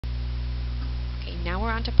now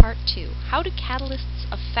we're on to part 2. How do catalysts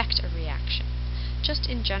affect a reaction? Just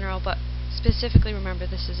in general, but specifically remember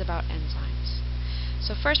this is about enzymes.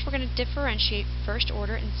 So first we're going to differentiate first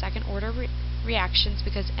order and second order reactions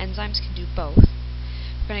because enzymes can do both.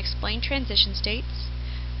 We're going to explain transition states.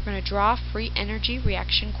 We're going to draw a free energy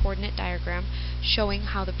reaction coordinate diagram showing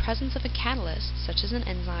how the presence of a catalyst, such as an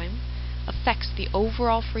enzyme, affects the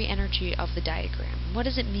overall free energy of the diagram. What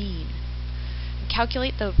does it mean? And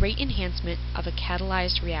calculate the rate enhancement of a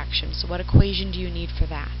catalyzed reaction. So what equation do you need for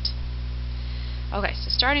that? Okay, so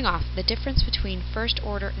starting off, the difference between first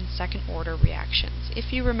order and second order reactions.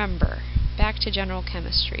 If you remember, back to general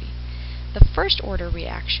chemistry, the first order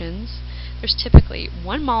reactions, there's typically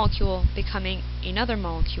one molecule becoming another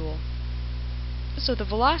molecule. So the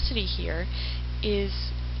velocity here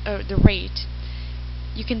is the rate.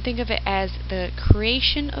 You can think of it as the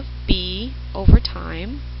creation of B over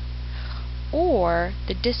time or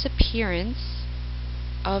the disappearance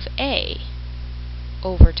of A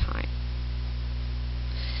over time.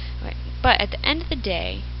 Okay. But at the end of the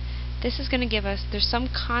day, this is going to give us, there's some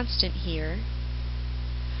constant here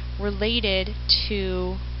related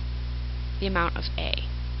to the amount of A.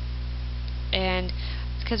 And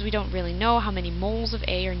it's because we don't really know how many moles of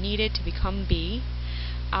A are needed to become B.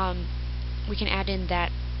 We can add in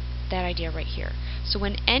that idea right here. So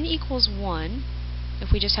when N equals 1,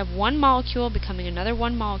 if we just have one molecule becoming another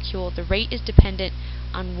one molecule, the rate is dependent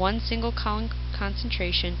on one single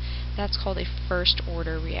concentration. That's called a first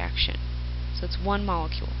order reaction. So it's one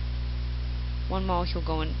molecule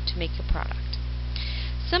going to make a product.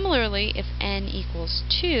 Similarly, if N equals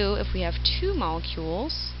 2, if we have two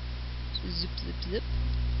molecules, zip, zip, zip,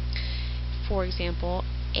 for example,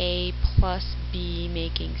 A plus B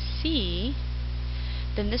making C,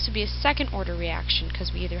 then this would be a second order reaction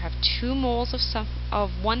because we either have 2 moles of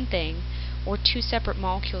one thing or 2 separate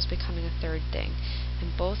molecules becoming a third thing.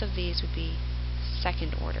 And both of these would be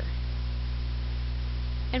second order.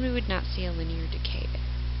 And we would not see a linear decay there.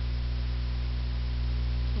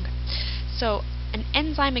 Okay. So an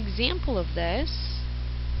enzyme example of this,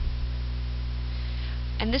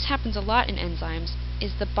 and this happens a lot in enzymes,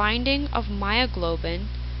 is the binding of myoglobin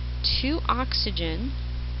to oxygen,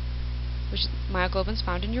 which myoglobin is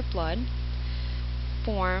found in your blood,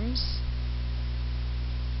 forms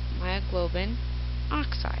myoglobin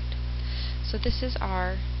oxide. So this is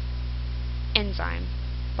our enzyme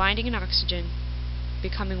binding an oxygen,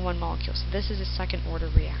 becoming one molecule. So this is a second order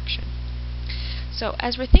reaction. So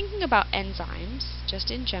as we're thinking about enzymes,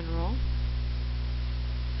 just in general,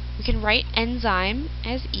 we can write enzyme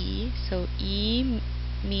as E. So E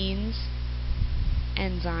means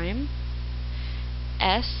enzyme.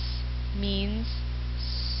 S means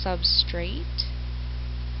substrate.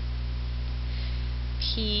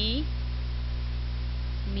 P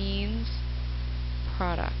means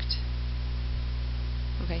product.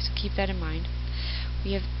 Okay, so keep that in mind.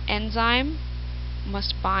 We have enzyme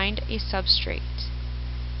must bind a substrate.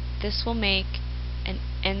 This will make an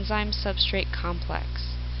enzyme substrate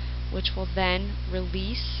complex, which will then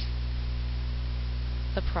release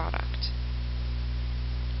the product.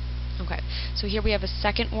 Okay, so here we have a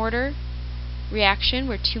second order reaction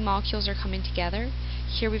where 2 molecules are coming together.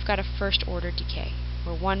 Here we've got a first order decay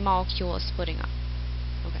where one molecule is splitting up.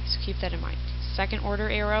 Okay, so keep that in mind. Second order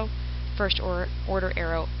arrow, first order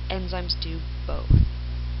arrow, enzymes do both.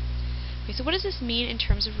 Okay, so what does this mean in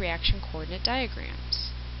terms of reaction coordinate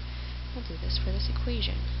diagrams? We'll do this for this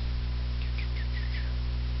equation.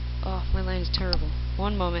 Oh, my line is terrible.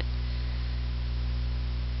 One moment.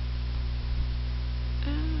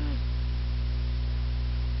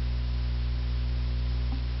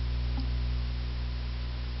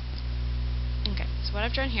 Okay, so what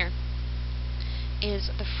I've drawn here is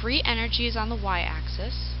the free energy is on the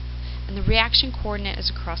y-axis and the reaction coordinate is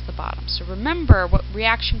across the bottom. So remember what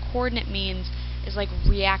reaction coordinate means is like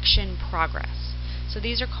reaction progress. So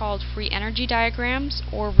these are called free energy diagrams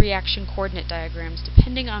or reaction coordinate diagrams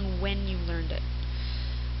depending on when you learned it.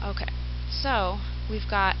 Okay, so we've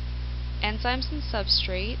got enzymes and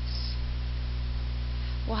substrates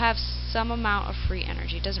will have some amount of free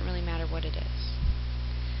energy. It doesn't really matter what it is.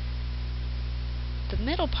 The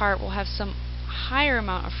middle part will have some higher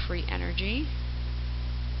amount of free energy,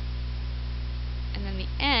 and then the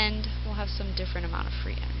end will have some different amount of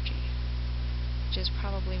free energy, which is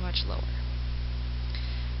probably much lower.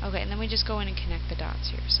 Okay, and then we just go in and connect the dots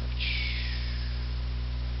here. So,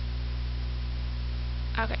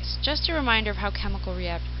 okay, so just a reminder of how chemical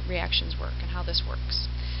reactions work and how this works.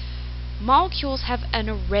 Molecules have an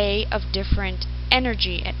array of different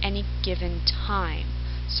energy at any given time.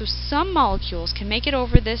 So some molecules can make it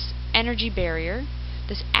over this energy barrier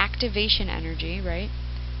this activation energy, right?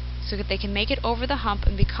 So that they can make it over the hump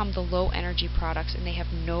and become the low energy products, and they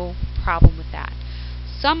have no problem with that.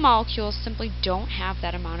 Some molecules simply don't have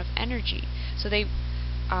that amount of energy, so they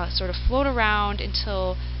sort of float around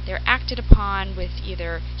until they're acted upon with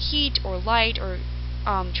either heat or light or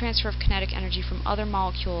transfer of kinetic energy from other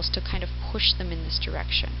molecules to kind of push them in this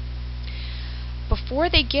direction. Before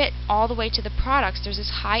they get all the way to the products, there's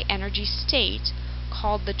this high energy state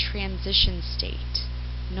called the transition state,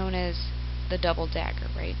 known as the double dagger,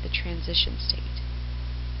 right? The transition state.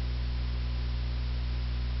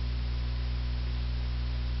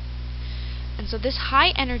 And so this high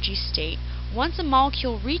energy state, once a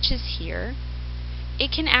molecule reaches here,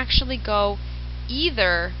 it can actually go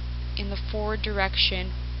either in the forward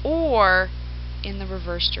direction or in the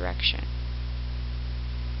reverse direction.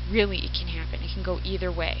 Really, it can happen. It can go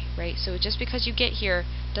either way, right? So just because you get here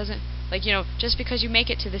doesn't, just because you make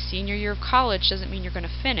it to the senior year of college doesn't mean you're going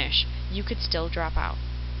to finish. You could still drop out.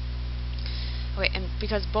 Okay, and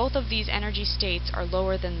because both of these energy states are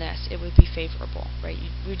lower than this, it would be favorable, right?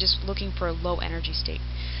 We're just looking for a low energy state.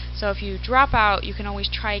 So if you drop out, you can always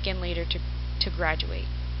try again later to graduate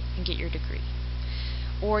and get your degree.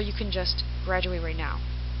 Or you can just graduate right now,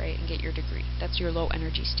 right, and get your degree. That's your low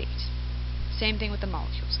energy state. Same thing with the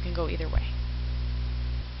molecules. It can go either way.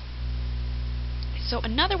 So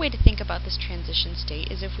another way to think about this transition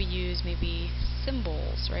state is if we use maybe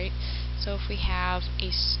symbols, right? So if we have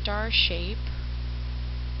a star shape,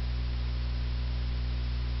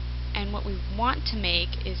 and what we want to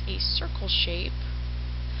make is a circle shape,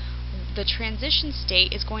 the transition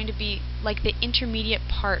state is going to be like the intermediate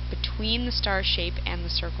part between the star shape and the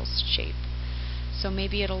circle shape. So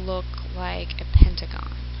maybe it'll look like a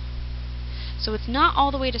pentagon. So it's not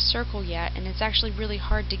all the way to circle yet, and it's actually really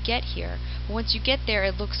hard to get here. But once you get there,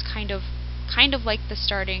 it looks kind of like the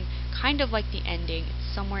starting, kind of like the ending.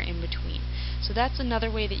 It's somewhere in between. So that's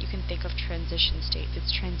another way that you can think of transition state.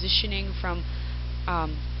 It's transitioning from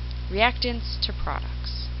reactants to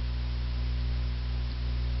products.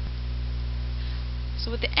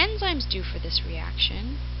 So what the enzymes do for this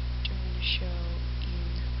reaction, which I'm going to show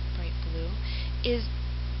in bright blue, is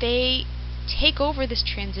they take over this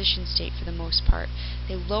transition state for the most part.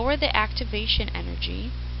 They lower the activation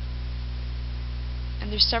energy,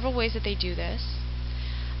 and there's several ways that they do this.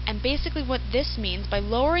 And basically what this means, by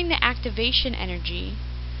lowering the activation energy,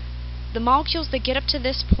 the molecules that get up to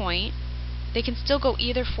this point, they can still go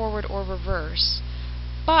either forward or reverse,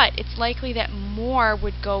 but it's likely that more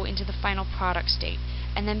would go into the final product state.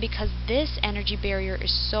 And then because this energy barrier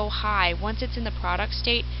is so high, once it's in the product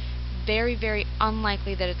state, very, very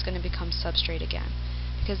unlikely that it's going to become substrate again.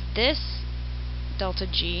 Because this delta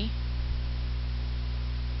G,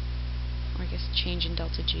 or I guess change in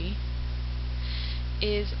delta G,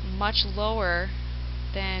 is much lower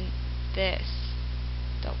than this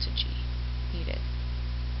delta G needed.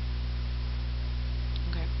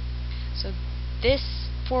 Okay, so this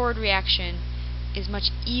forward reaction is much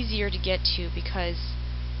easier to get to because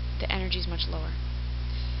the energy is much lower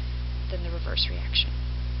than the reverse reaction.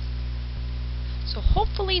 So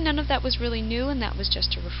hopefully none of that was really new, and that was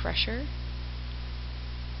just a refresher.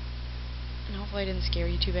 And hopefully I didn't scare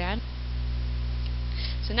you too bad.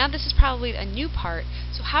 So now this is probably a new part.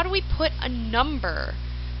 So how do we put a number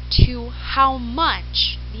to how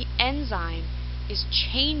much the enzyme is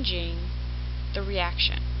changing the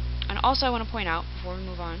reaction? And also I want to point out, before we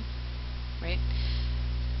move on, right,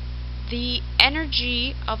 the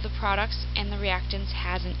energy of the products and the reactants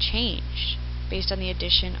hasn't changed based on the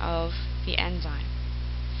addition of the enzyme.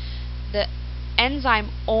 The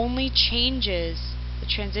enzyme only changes the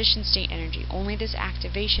transition state energy, only this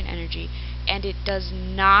activation energy, and it does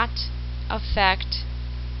not affect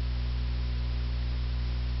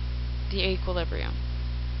the equilibrium.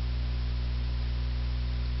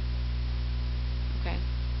 Okay?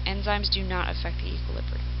 Enzymes do not affect the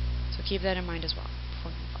equilibrium. So keep that in mind as well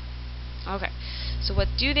before we move on. Okay, so what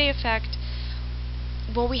do they affect?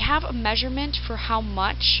 Well, we have a measurement for how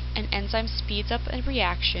much an enzyme speeds up a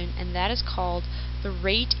reaction, and that is called the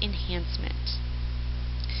rate enhancement.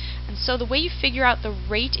 And so the way you figure out the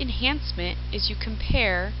rate enhancement is you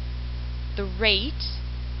compare the rate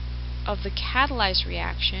of the catalyzed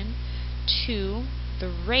reaction to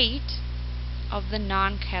the rate of the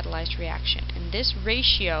non-catalyzed reaction. And this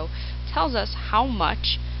ratio tells us how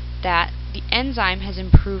much that the enzyme has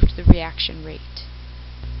improved the reaction rate.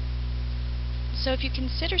 So if you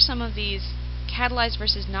consider some of these catalyzed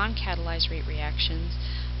versus non-catalyzed rate reactions,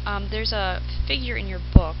 there's a figure in your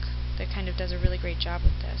book that kind of does a really great job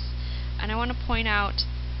with this. And I want to point out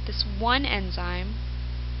this one enzyme,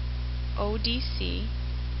 ODC,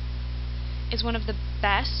 is one of the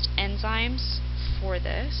best enzymes for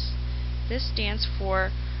this. This stands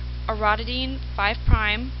for aromatidine 5'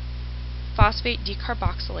 phosphate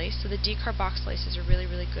decarboxylase. So the decarboxylases are really,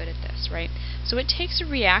 really good at this, right? So it takes a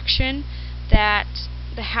reaction that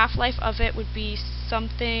the half-life of it would be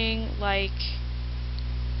something like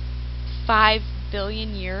 5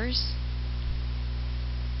 billion years.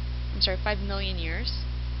 5 million years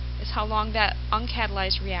is how long that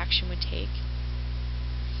uncatalyzed reaction would take.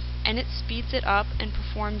 And it speeds it up and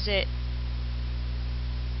performs it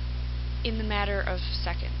in the matter of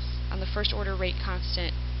seconds. On the first order rate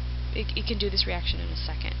constant, it can do this reaction in a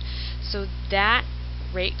second. So that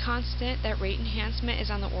rate constant, that rate enhancement, is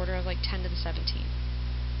on the order of like 10 to the 17.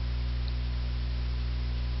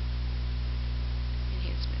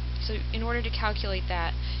 So in order to calculate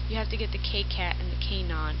that, you have to get the kcat and the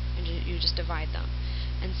knon, and you just divide them.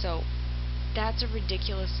 And so that's a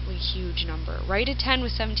ridiculously huge number. Write a 10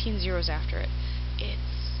 with 17 zeros after it.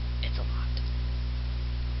 It's a lot.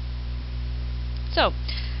 So,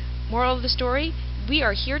 moral of the story, we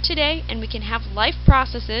are here today and we can have life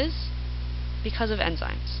processes because of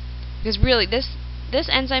enzymes. Because really, this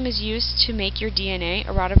enzyme is used to make your DNA,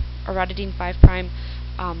 aromatidine 5'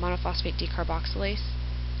 monophosphate decarboxylase.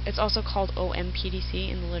 It's also called OMPDC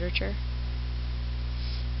in the literature.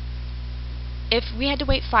 If we had to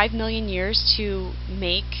wait 5 million years to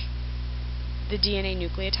make the DNA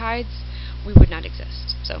nucleotides, we would not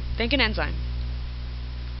exist. So, think an enzyme.